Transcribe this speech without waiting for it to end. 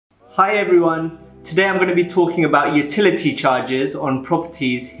Hi everyone, today I'm going to be talking about utility charges on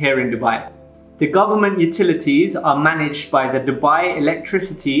properties here in Dubai. The government utilities are managed by the Dubai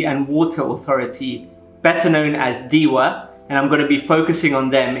Electricity and Water Authority, better known as DEWA, and I'm going to be focusing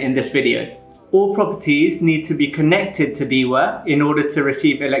on them in this video. All properties need to be connected to DEWA in order to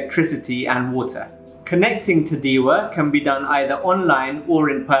receive electricity and water. Connecting to DEWA can be done either online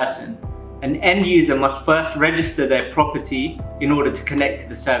or in person. An end user must first register their property in order to connect to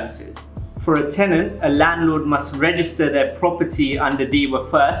the services. For a tenant, a landlord must register their property under DEWA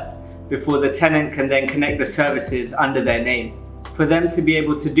first before the tenant can then connect the services under their name. For them to be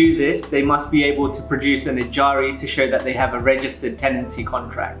able to do this, they must be able to produce an Ejari to show that they have a registered tenancy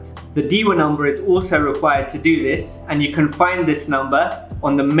contract. The DEWA number is also required to do this, and you can find this number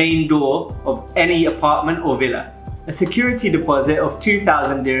on the main door of any apartment or villa. A security deposit of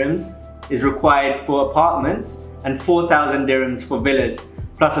 2,000 dirhams is required for apartments and 4,000 dirhams for villas,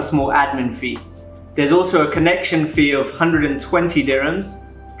 plus a small admin fee. There's also a connection fee of 120 dirhams,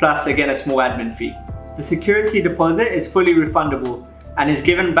 plus again a small admin fee. The security deposit is fully refundable and is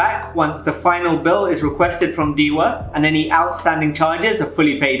given back once the final bill is requested from DEWA and any outstanding charges are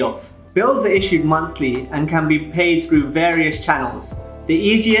fully paid off. Bills are issued monthly and can be paid through various channels. The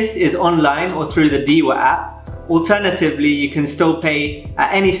easiest is online or through the DEWA app. Alternatively, you can still pay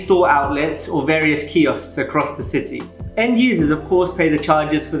at any store outlets or various kiosks across the city. End users of course pay the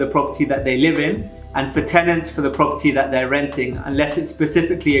charges for the property that they live in and for tenants for the property that they're renting, unless it's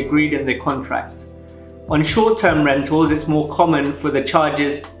specifically agreed in the contract. On short-term rentals, it's more common for the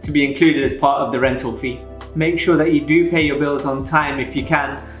charges to be included as part of the rental fee. Make sure that you do pay your bills on time if you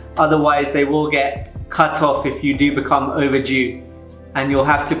can, otherwise they will get cut off if you do become overdue. And you'll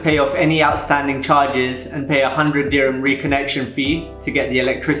have to pay off any outstanding charges and pay a 100 dirham reconnection fee to get the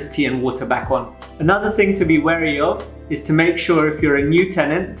electricity and water back on. Another thing to be wary of is to make sure if you're a new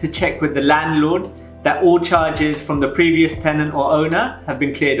tenant to check with the landlord that all charges from the previous tenant or owner have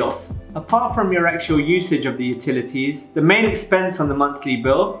been cleared off. Apart from your actual usage of the utilities, the main expense on the monthly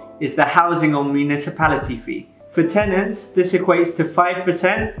bill is the housing or municipality fee. For tenants, this equates to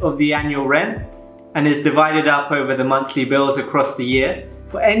 5% of the annual rent and is divided up over the monthly bills across the year.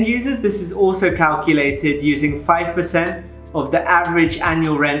 For end users, this is also calculated using 5% of the average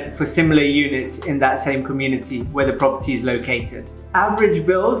annual rent for similar units in that same community where the property is located. Average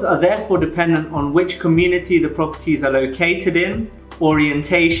bills are therefore dependent on which community the properties are located in,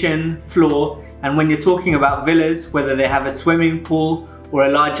 orientation, floor, and when you're talking about villas, whether they have a swimming pool or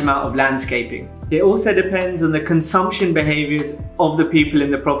a large amount of landscaping. It also depends on the consumption behaviors of the people in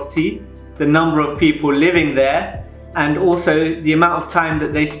the property, the number of people living there, and also the amount of time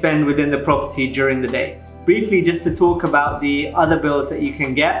that they spend within the property during the day. Briefly, just to talk about the other bills that you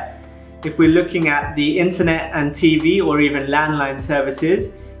can get, if we're looking at the internet and TV or even landline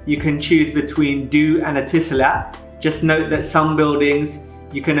services, you can choose between DEW and Etisalat. Just note that some buildings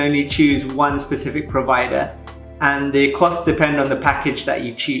you can only choose one specific provider and the costs depend on the package that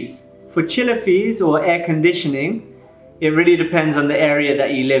you choose. For chiller fees or air conditioning, it really depends on the area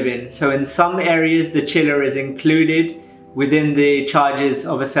that you live in. So in some areas the chiller is included within the charges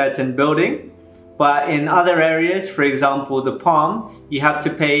of a certain building, but in other areas, for example the Palm, you have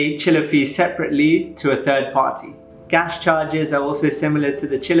to pay chiller fees separately to a third party. Gas charges are also similar to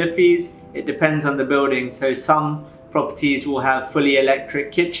the chiller fees. It depends on the building, so some properties will have fully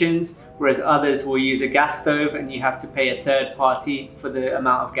electric kitchens, whereas others will use a gas stove and you have to pay a third party for the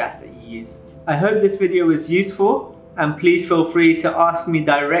amount of gas that you use. I hope this video was useful, and please feel free to ask me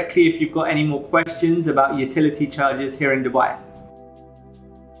directly if you've got any more questions about utility charges here in Dubai.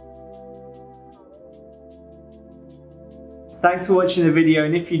 Thanks for watching the video,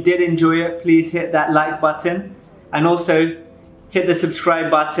 and if you did enjoy it, please hit that like button and also hit the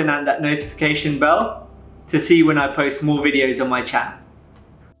subscribe button and that notification bell to see when I post more videos on my channel.